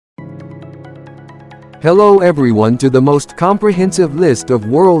Hello everyone to the most comprehensive list of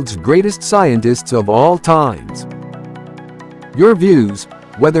world's greatest scientists of all times. Your views,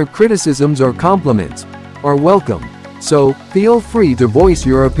 whether criticisms or compliments, are welcome, so feel free to voice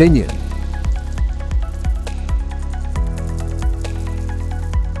your opinion.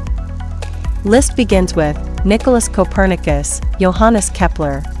 List begins with Nicholas Copernicus, Johannes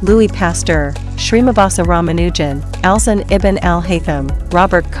Kepler, Louis Pasteur, Srinivasa Ramanujan, Alsan ibn al-Haytham,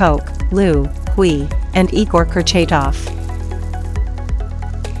 Robert Koch, Liu Hui, and Igor Kurchatov.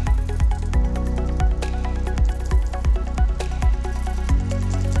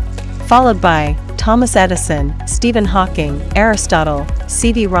 Followed by Thomas Edison, Stephen Hawking, Aristotle,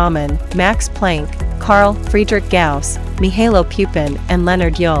 C.V. Raman, Max Planck, Carl Friedrich Gauss, Mihailo Pupin, and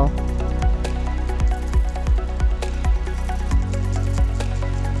Leonard Euler.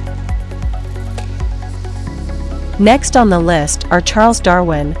 Next on the list are Charles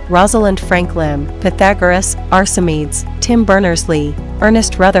Darwin, Rosalind Franklin, Pythagoras, Archimedes, Tim Berners-Lee,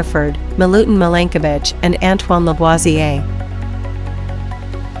 Ernest Rutherford, Milutin Milankovitch, and Antoine Lavoisier.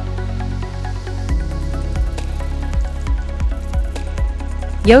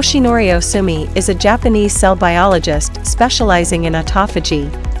 Yoshinori Ohsumi is a Japanese cell biologist specializing in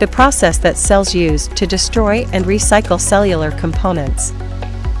autophagy, the process that cells use to destroy and recycle cellular components.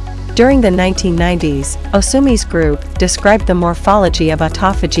 During the 1990s, Ohsumi's group described the morphology of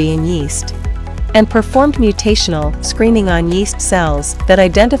autophagy in yeast and performed mutational screening on yeast cells that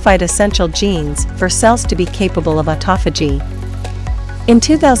identified essential genes for cells to be capable of autophagy. In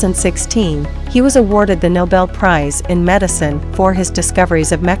 2016, he was awarded the Nobel Prize in Medicine for his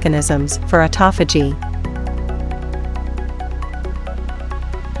discoveries of mechanisms for autophagy.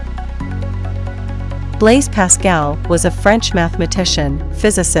 Blaise Pascal was a French mathematician,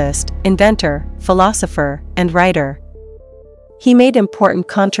 physicist, inventor, philosopher, and writer. He made important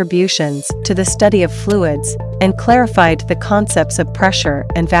contributions to the study of fluids and clarified the concepts of pressure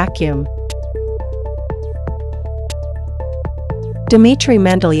and vacuum. Dmitry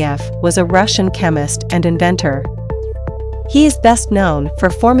Mendeleev was a Russian chemist and inventor. He is best known for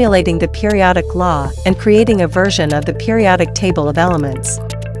formulating the periodic law and creating a version of the periodic table of elements.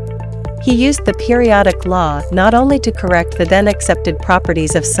 He used the periodic law not only to correct the then accepted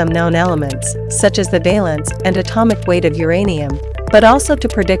properties of some known elements, such as the valence and atomic weight of uranium, but also to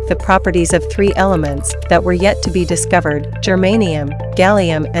predict the properties of three elements that were yet to be discovered: germanium,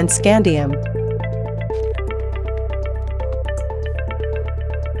 gallium, and scandium.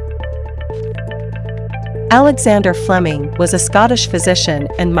 Alexander Fleming was a Scottish physician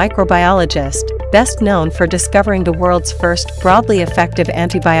and microbiologist, best known for discovering the world's first broadly effective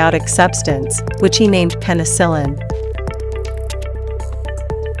antibiotic substance, which he named penicillin.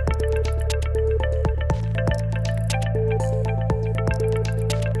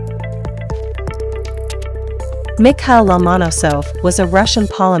 Mikhail Lomonosov was a Russian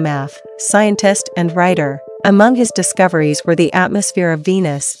polymath, scientist, and writer. Among his discoveries were the atmosphere of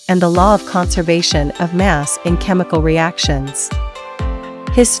Venus and the law of conservation of mass in chemical reactions.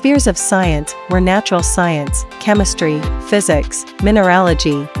 His spheres of science were natural science, chemistry, physics,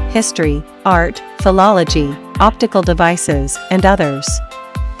 mineralogy, history, art, philology, optical devices, and others.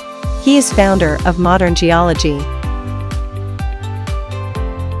 He is founder of modern geology.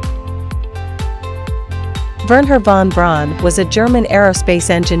 Wernher von Braun was a German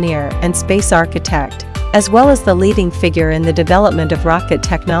aerospace engineer and space architect, as well as the leading figure in the development of rocket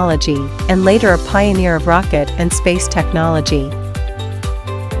technology, and later a pioneer of rocket and space technology.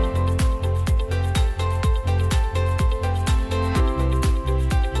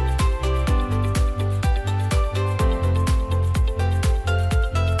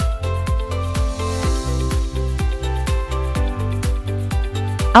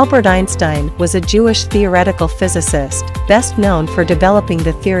 Albert Einstein was a Jewish theoretical physicist, best known for developing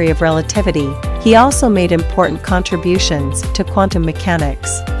the theory of relativity. He also made important contributions to quantum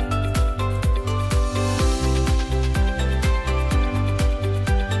mechanics.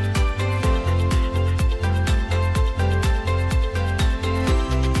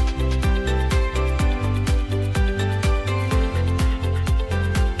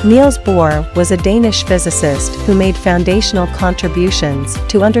 Niels Bohr was a Danish physicist who made foundational contributions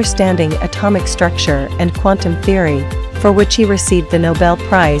to understanding atomic structure and quantum theory, for which he received the Nobel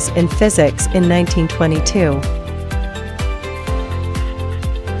Prize in Physics in 1922.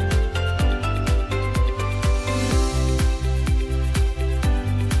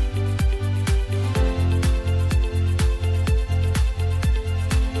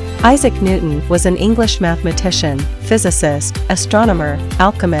 Isaac Newton was an English mathematician, physicist, astronomer,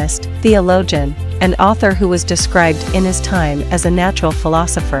 alchemist, theologian, and author who was described in his time as a natural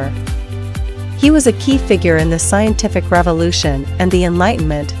philosopher. He was a key figure in the scientific revolution and the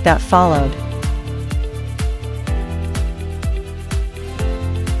Enlightenment that followed.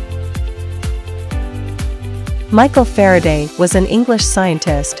 Michael Faraday was an English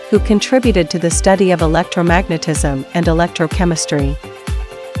scientist who contributed to the study of electromagnetism and electrochemistry.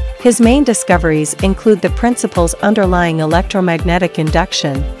 His main discoveries include the principles underlying electromagnetic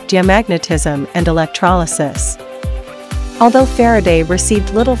induction, diamagnetism, and electrolysis. Although Faraday received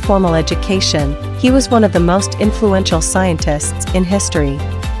little formal education, he was one of the most influential scientists in history.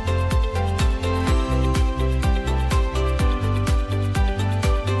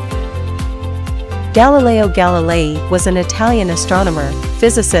 Galileo Galilei was an Italian astronomer,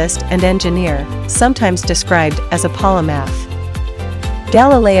 physicist, and engineer, sometimes described as a polymath.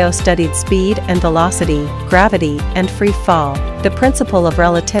 Galileo studied speed and velocity, gravity and free fall, the principle of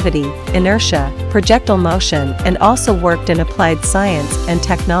relativity, inertia, projectile motion, and also worked in applied science and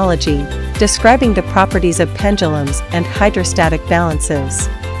technology, describing the properties of pendulums and hydrostatic balances.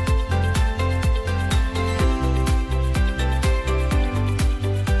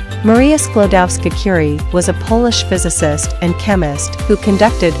 Maria Sklodowska-Curie was a Polish physicist and chemist who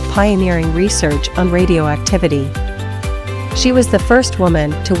conducted pioneering research on radioactivity. She was the first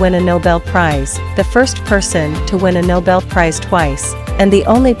woman to win a Nobel Prize, the first person to win a Nobel Prize twice, and the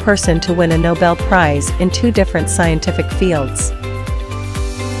only person to win a Nobel Prize in 2 different scientific fields.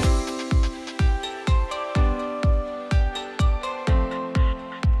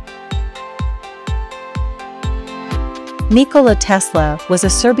 Nikola Tesla was a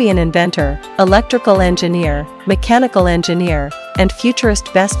Serbian inventor, electrical engineer, mechanical engineer, and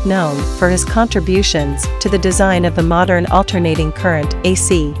futurist best known for his contributions to the design of the modern alternating current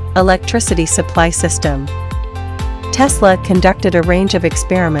 (AC) electricity supply system. Tesla conducted a range of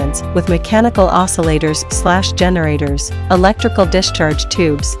experiments with mechanical oscillators/generators, electrical discharge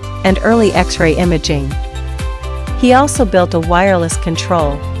tubes, and early X-ray imaging. He also built a wireless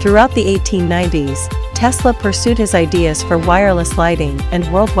control. Throughout the 1890s, Tesla pursued his ideas for wireless lighting and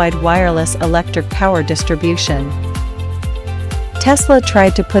worldwide wireless electric power distribution. Tesla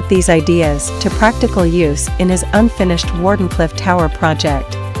tried to put these ideas to practical use in his unfinished Wardenclyffe Tower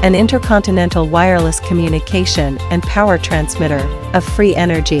project, an intercontinental wireless communication and power transmitter of free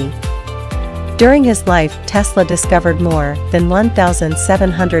energy. During his life, Tesla discovered more than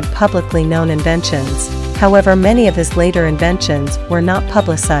 1,700 publicly known inventions. However, many of his later inventions were not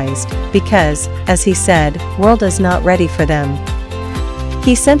publicized because, as he said, world is not ready for them.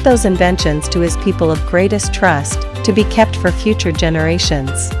 He sent those inventions to his people of greatest trust to be kept for future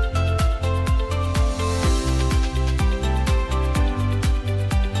generations.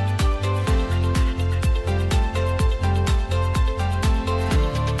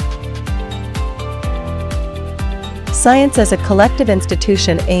 Science as a collective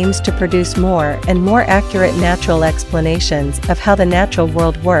institution aims to produce more and more accurate natural explanations of how the natural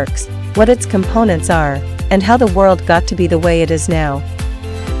world works, what its components are, and how the world got to be the way it is now.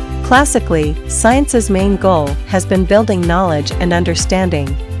 Classically, science's main goal has been building knowledge and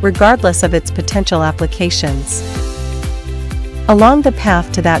understanding, regardless of its potential applications. Along the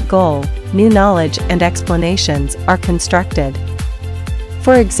path to that goal, new knowledge and explanations are constructed.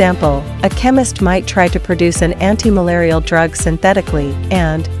 For example, a chemist might try to produce an anti-malarial drug synthetically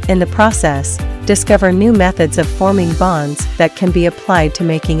and, in the process, discover new methods of forming bonds that can be applied to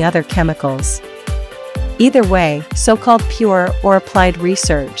making other chemicals. Either way, so-called pure or applied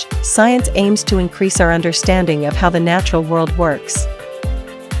research, science aims to increase our understanding of how the natural world works.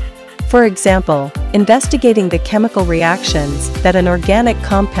 For example, investigating the chemical reactions that an organic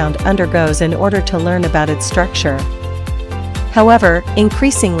compound undergoes in order to learn about its structure. However,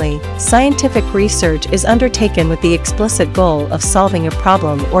 increasingly, scientific research is undertaken with the explicit goal of solving a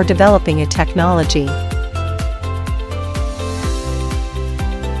problem or developing a technology.